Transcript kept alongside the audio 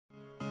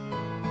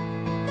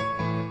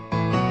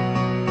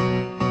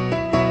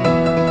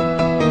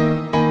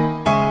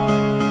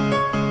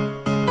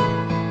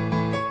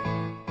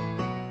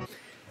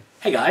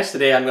Hey guys,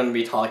 today I'm going to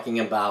be talking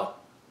about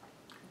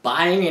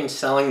buying and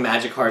selling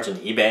magic cards on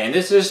eBay, and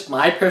this is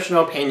my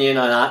personal opinion.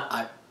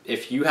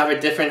 If you have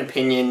a different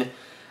opinion,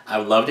 I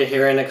would love to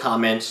hear it in the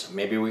comments.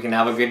 Maybe we can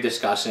have a good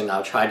discussion.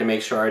 I'll try to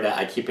make sure that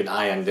I keep an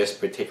eye on this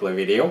particular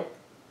video.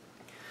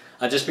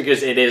 Just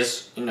because it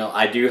is,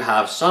 I do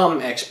have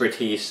some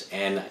expertise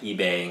in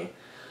eBaying.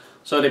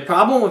 So the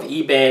problem with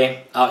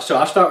eBay, so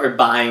I'll start with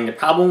buying. The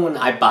problem when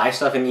I buy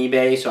stuff in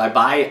eBay, so I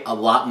buy a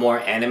lot more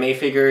anime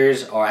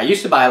figures, or I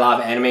used to buy a lot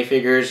of anime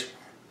figures.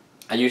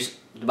 I used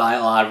to buy a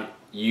lot of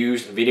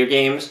used video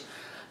games.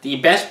 The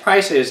best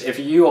prices, if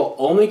you are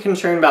only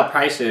concerned about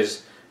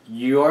prices,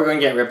 you are going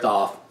to get ripped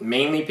off,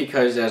 mainly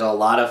because there's a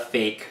lot of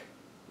fake.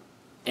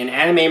 In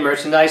anime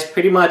merchandise,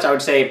 pretty much I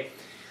would say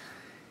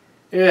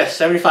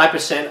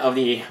 75% of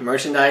the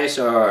merchandise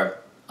or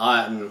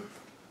the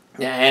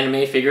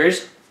anime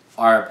figures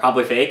are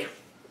probably fake,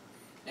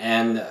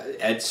 and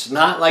it's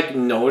not like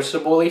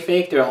noticeably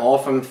fake. They're all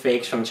from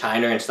fakes from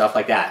China and stuff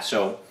like that.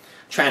 So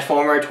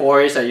Transformer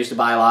toys, I used to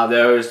buy a lot of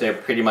those. They're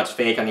pretty much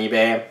fake on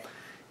eBay.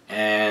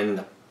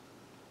 And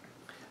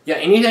yeah,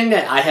 anything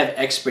that I have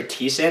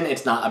expertise in,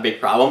 it's not a big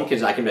problem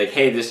because I can be like,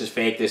 hey, this is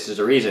fake, this is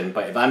a reason.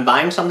 But if I'm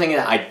buying something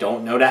that I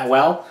don't know that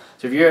well,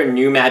 so if you're a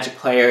new Magic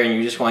player and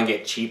you just want to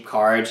get cheap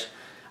cards,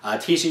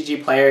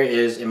 TCG player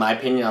is, in my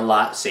opinion, a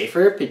lot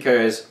safer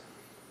because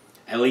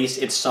at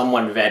least it's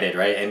someone vetted,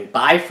 right? And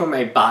buy from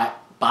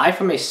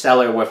a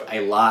seller with a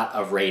lot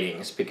of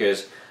ratings,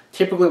 because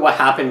typically what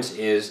happens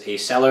is a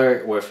seller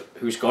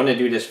who's going to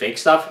do this fake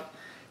stuff,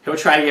 he'll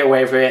try to get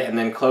away with it and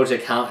then close the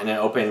account and then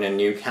open a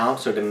new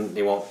account, so then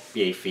there won't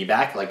be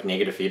feedback, like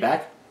negative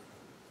feedback.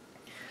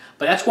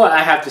 But that's what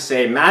I have to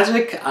say.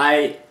 Magic,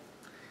 I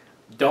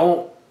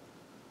don't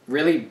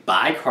really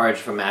buy cards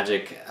from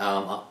Magic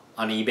on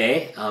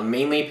eBay,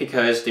 mainly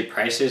because the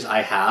prices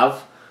I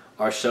have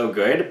are so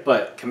good,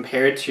 but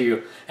compared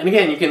to, and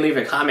again, you can leave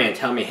a comment and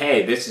tell me,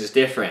 hey, this is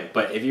different.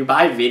 But if you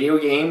buy video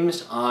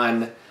games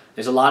on,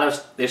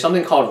 there's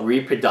something called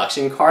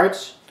reproduction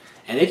cards,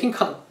 and they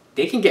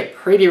can get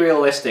pretty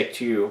realistic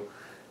to,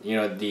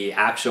 the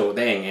actual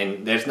thing.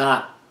 And there's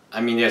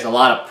a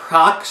lot of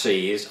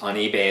proxies on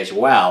eBay as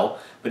well,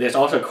 but there's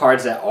also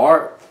cards that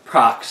are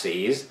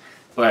proxies,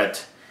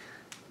 but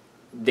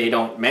they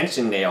don't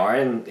mention they are,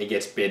 and it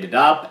gets bidded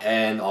up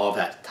and all of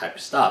that type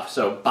of stuff.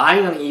 So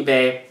buying on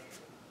eBay,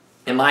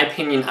 in my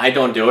opinion, I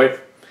don't do it.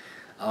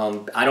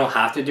 I don't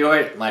have to do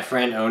it. My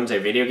friend owns a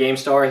video game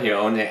store. He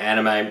owns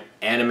an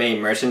anime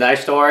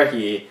merchandise store.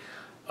 He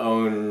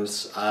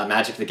owns a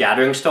Magic the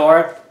Gathering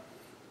store.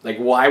 Like,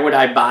 why would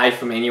I buy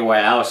from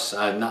anywhere else?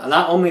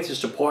 Not only to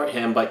support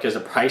him, but because the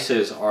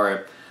prices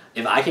are,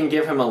 if I can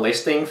give him a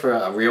listing for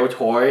a real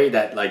toy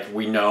that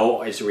we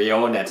know is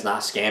real and that's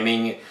not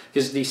scamming,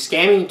 because the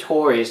scamming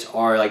toys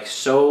are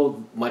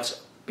so much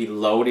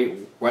below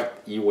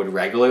what you would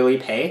regularly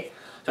pay.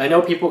 So I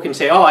know people can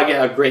say, oh, I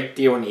get a great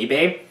deal on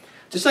eBay.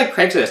 Just like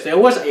Craigslist, there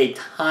was a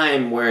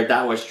time where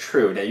that was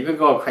true, that you could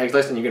go on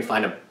Craigslist and you can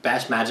find the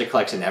best Magic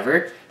collection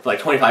ever for like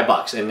 25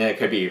 bucks, and then it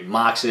could be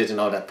Moxes and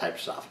all that type of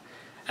stuff.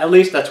 At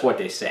least that's what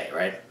they say,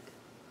 right?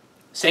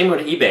 Same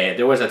with eBay.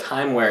 There was a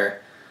time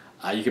where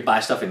you could buy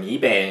stuff on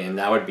eBay and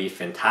that would be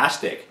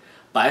fantastic.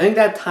 But I think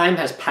that time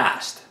has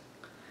passed.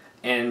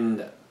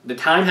 And the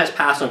time has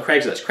passed on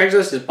Craigslist.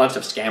 Craigslist is a bunch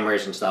of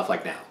scammers and stuff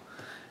like that.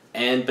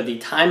 But the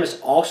time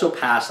has also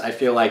passed, I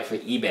feel like, for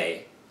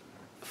eBay,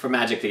 for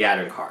Magic the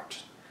Gathering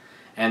cards.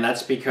 And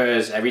that's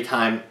because every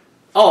time,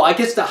 I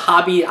guess the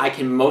hobby I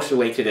can most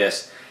relate to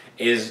this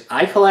is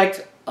I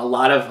collect a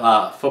lot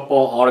of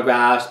football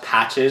autographs,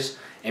 patches.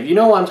 And if you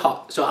know what I'm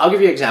talking, so I'll give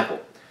you an example.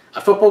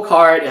 A football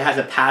card, it has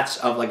a patch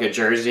of like a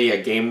jersey,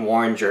 a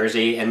game-worn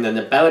jersey, and then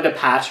the better the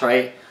patch,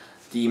 right,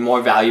 the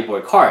more valuable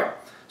the card.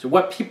 So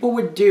what people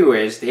would do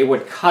is they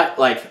would cut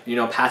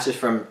patches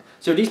from,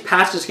 so these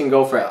patches can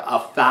go for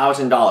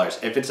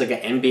 $1,000. If it's like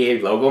an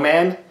NBA logo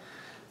man,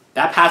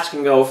 that patch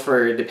can go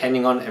for,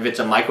 depending on if it's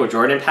a Michael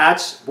Jordan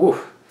patch,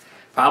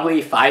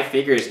 probably 5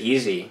 figures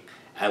easy.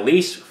 At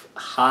least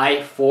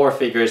high 4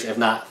 figures, if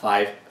not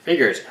 5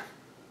 figures.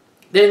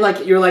 Then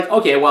you're like,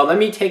 okay, well, let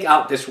me take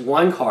out this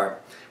one card,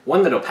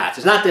 one little patch.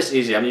 It's not this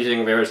easy. I'm using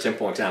a very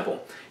simple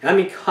example. And let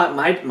me cut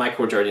my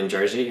Michael Jordan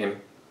jersey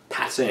and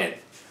patch it in.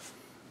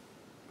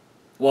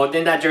 Well,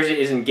 then that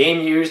jersey isn't game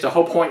used. The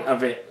whole point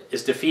of it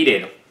is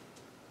defeated.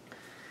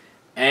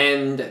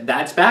 And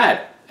that's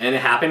bad. And it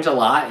happens a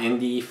lot in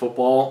the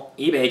football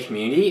eBay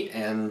community,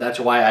 and that's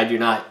why I do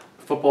not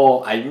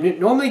football. I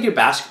normally do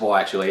basketball,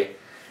 actually.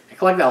 I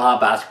collect a lot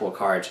of basketball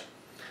cards.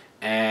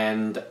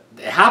 And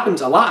it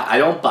happens a lot. I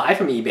don't buy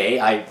from eBay.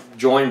 I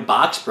join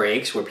box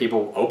breaks where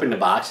people open the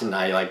box and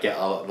I get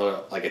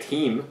a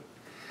team.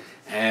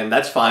 And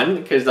that's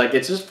fun because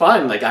it's just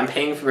fun. I'm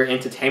paying for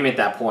entertainment at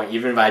that point,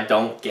 even if I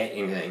don't get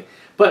anything.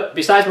 But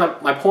besides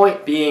my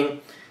point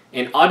being,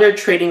 in other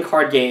trading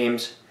card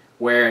games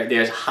where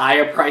there's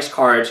higher price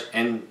cards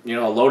and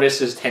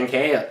Lotus is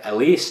 10K at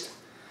least,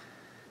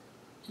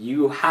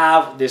 you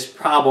have this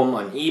problem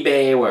on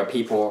eBay where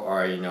people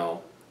are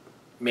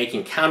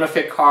making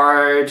counterfeit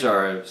cards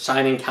or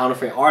signing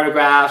counterfeit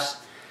autographs.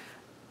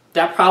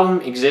 That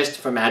problem exists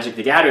for Magic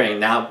the Gathering.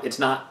 Now, it's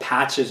not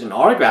patches and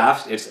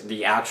autographs, it's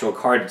the actual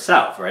card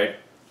itself, right?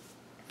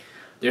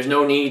 There's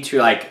no need to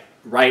like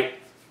write,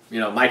 you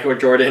know, Michael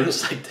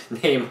Jordan's like the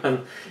name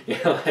on, you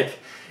know, like,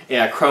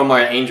 yeah, Chrome or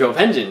Angel of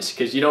Vengeance,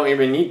 because you don't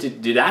even need to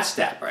do that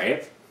step,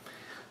 right?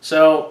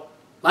 So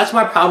that's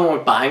my problem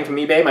with buying from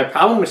eBay. My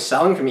problem with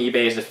selling from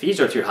eBay is the fees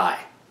are too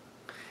high.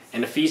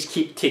 And the fees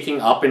keep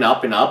ticking up and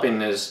up and up,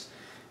 and as,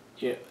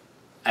 you know,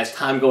 as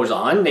time goes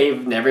on,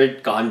 they've never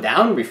gone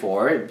down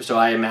before, so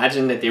I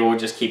imagine that they will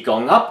just keep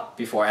going up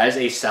before. As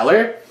a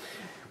seller,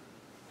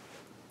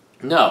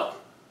 no,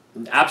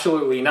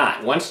 absolutely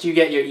not. Once you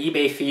get your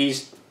eBay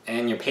fees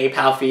and your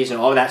PayPal fees and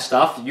all that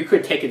stuff, you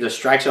could take it to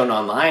Strike Zone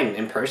online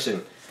in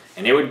person,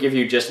 and they would give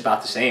you just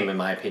about the same, in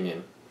my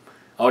opinion.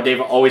 Oh,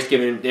 they've always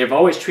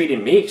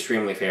treated me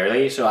extremely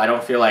fairly, so I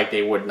don't feel like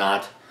they would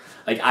not.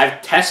 Like,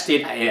 I've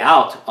tested it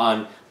out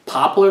on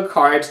popular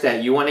cards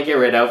that you want to get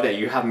rid of, that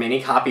you have many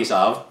copies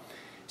of,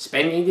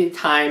 spending the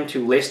time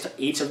to list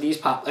each of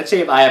these let's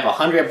say if I have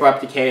 100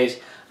 Abrupt Decays,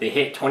 they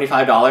hit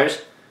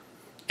 $25,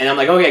 and I'm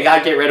like, okay, I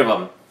gotta get rid of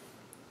them.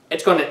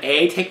 It's going to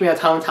take me a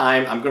ton of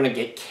time. I'm going to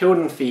get killed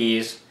in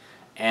fees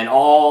and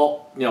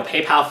all, you know,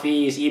 PayPal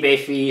fees, eBay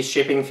fees,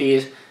 shipping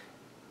fees.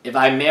 If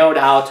I mailed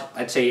out,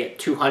 let's say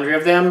 200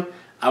 of them,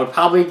 I would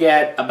probably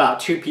get about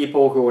 2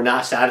 people who were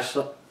not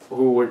satisfied,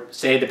 who would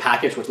say the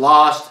package was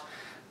lost,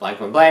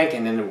 blank,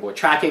 and then we're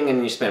tracking,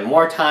 and you spend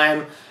more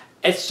time.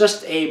 It's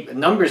just a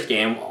numbers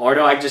game. Or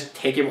do I just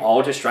take them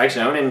all to Strike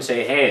Zone and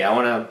say, hey, I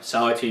want to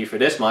sell it to you for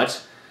this much,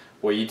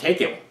 will you take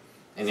it?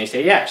 And they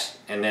say yes,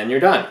 and then you're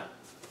done.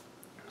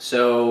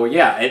 So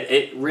yeah,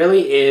 it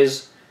really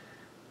is,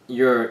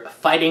 you're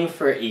fighting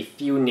for a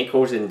few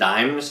nickels and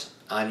dimes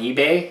on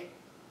eBay,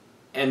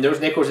 and those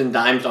nickels and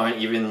dimes aren't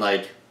even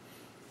like,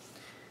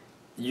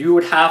 you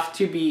would have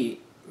to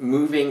be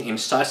moving in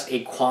such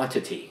a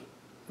quantity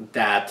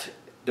that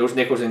those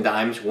nickels and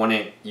dimes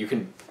wouldn't, you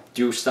can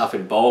do stuff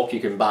in bulk, you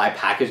can buy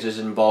packages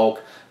in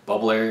bulk,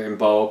 bubbler in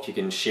bulk, you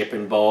can ship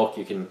in bulk,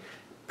 you can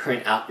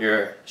print out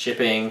your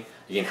shipping,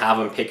 you can have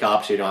them pick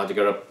up so you don't have to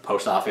go to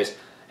post office,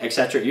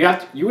 etc.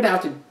 You would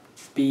have to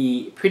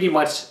be pretty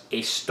much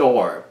a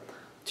store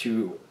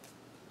to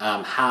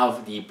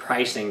have the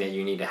pricing that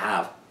you need to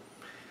have.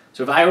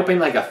 So if I open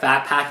like a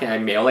fat pack and I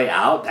mail it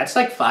out, that's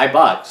like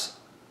 $5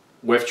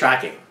 with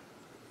tracking.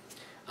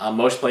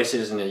 Most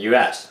places in the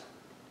US.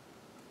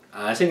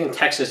 I think in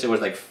Texas it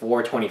was like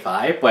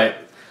 $4.25, but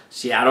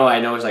Seattle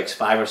I know is like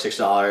 $5 or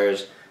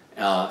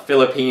 $6.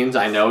 Philippines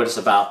I know it's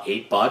about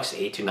 $8,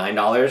 $8 to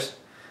 $9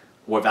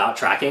 without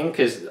tracking,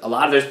 because a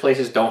lot of those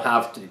places don't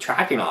have the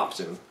tracking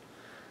option.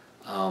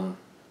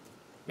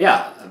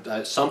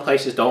 Yeah, some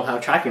places don't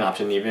have tracking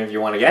option even if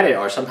you want to get it,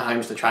 or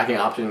sometimes the tracking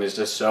option is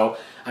just so.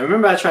 I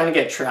remember I was trying to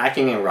get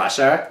tracking in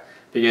Russia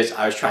because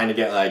I was trying to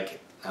get like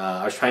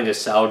I was trying to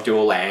sell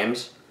dual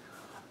lands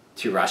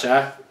to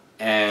Russia,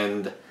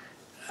 and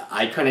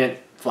I couldn't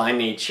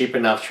find a cheap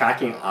enough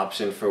tracking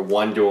option for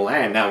one dual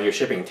land. Now if you're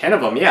shipping 10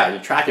 of them, yeah, you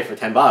track it for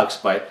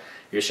 $10, but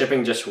you're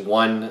shipping just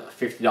one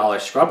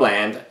 $50 scrub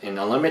land in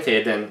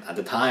unlimited, and at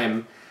the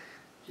time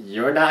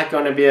you're not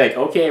going to be like,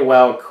 okay,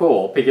 well,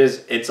 cool,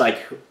 because it's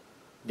like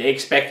they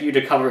expect you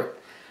to cover,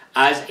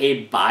 as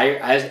a buyer,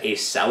 as a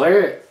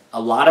seller, a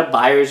lot of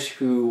buyers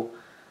who,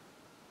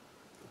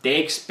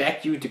 they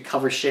expect you to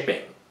cover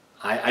shipping.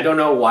 I don't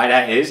know why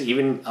that is,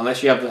 even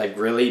unless you have like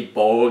really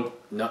bold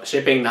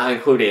shipping not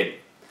included,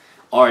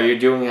 or you're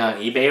doing it on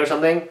eBay or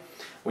something.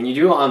 When you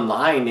do it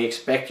online, they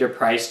expect your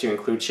price to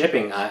include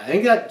shipping. I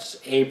think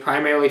that's a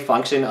primarily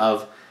function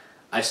of,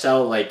 I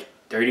sell like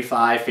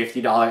 $35,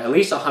 $50, at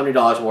least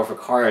 $100 worth of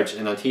cards,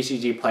 and on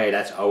TCG Player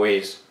that's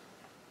always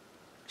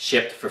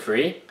shipped for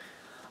free.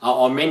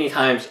 Or many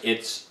times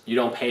it's, you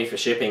don't pay for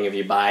shipping if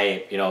you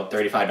buy, you know,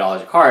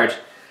 $35 of cards.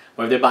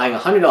 But if they're buying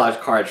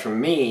 $100 cards from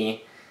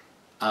me,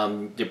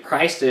 the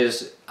price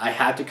is, I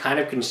have to kind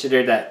of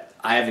consider that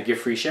I have to give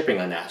free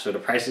shipping on that, so the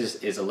price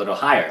is a little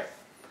higher.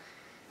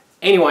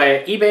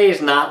 Anyway, eBay is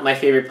not my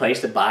favorite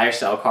place to buy or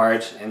sell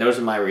cards, and those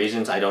are my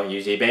reasons I don't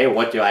use eBay.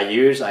 What do I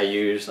use? I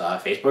use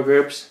Facebook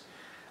groups.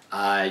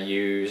 I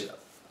use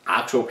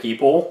actual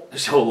people,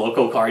 so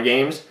local card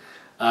games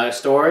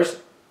stores.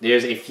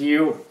 There's a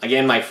few,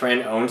 again, my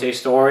friend owns a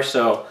store,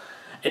 so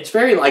it's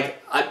very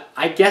like,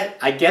 I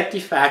get the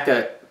fact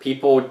that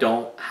people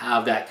don't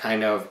have that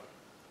kind of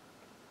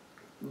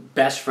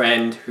best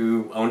friend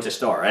who owns a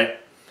store, right?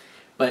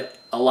 But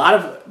a lot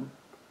of,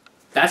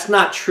 that's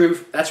not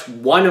true. That's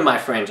one of my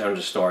friends owns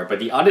a store, but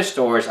the other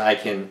stores I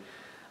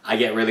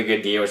get really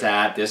good deals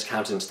at,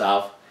 discounts and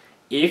stuff.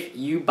 If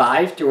you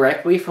buy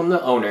directly from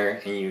the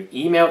owner and you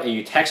email and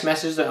you text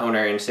message the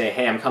owner and say,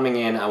 hey, I'm coming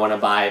in, I want to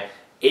buy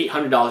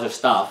 $800 of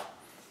stuff,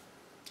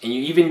 and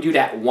you even do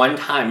that one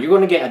time, you're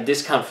going to get a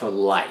discount for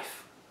life.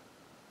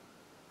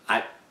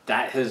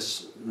 That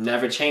has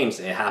never changed.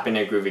 It happened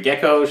at Groovy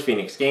Geckos,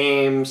 Phoenix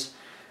Games,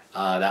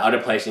 that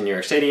other place in New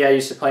York City I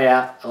used to play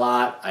at a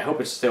lot. I hope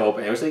it's still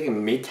open. It was like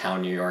in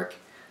Midtown, New York.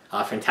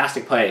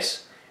 Fantastic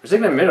place. It's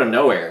like in the middle of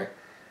nowhere.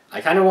 I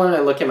kind of want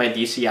to look at my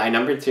DCI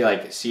number to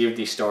like see if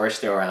the store is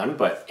still around.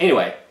 But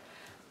anyway,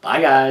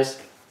 bye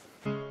guys.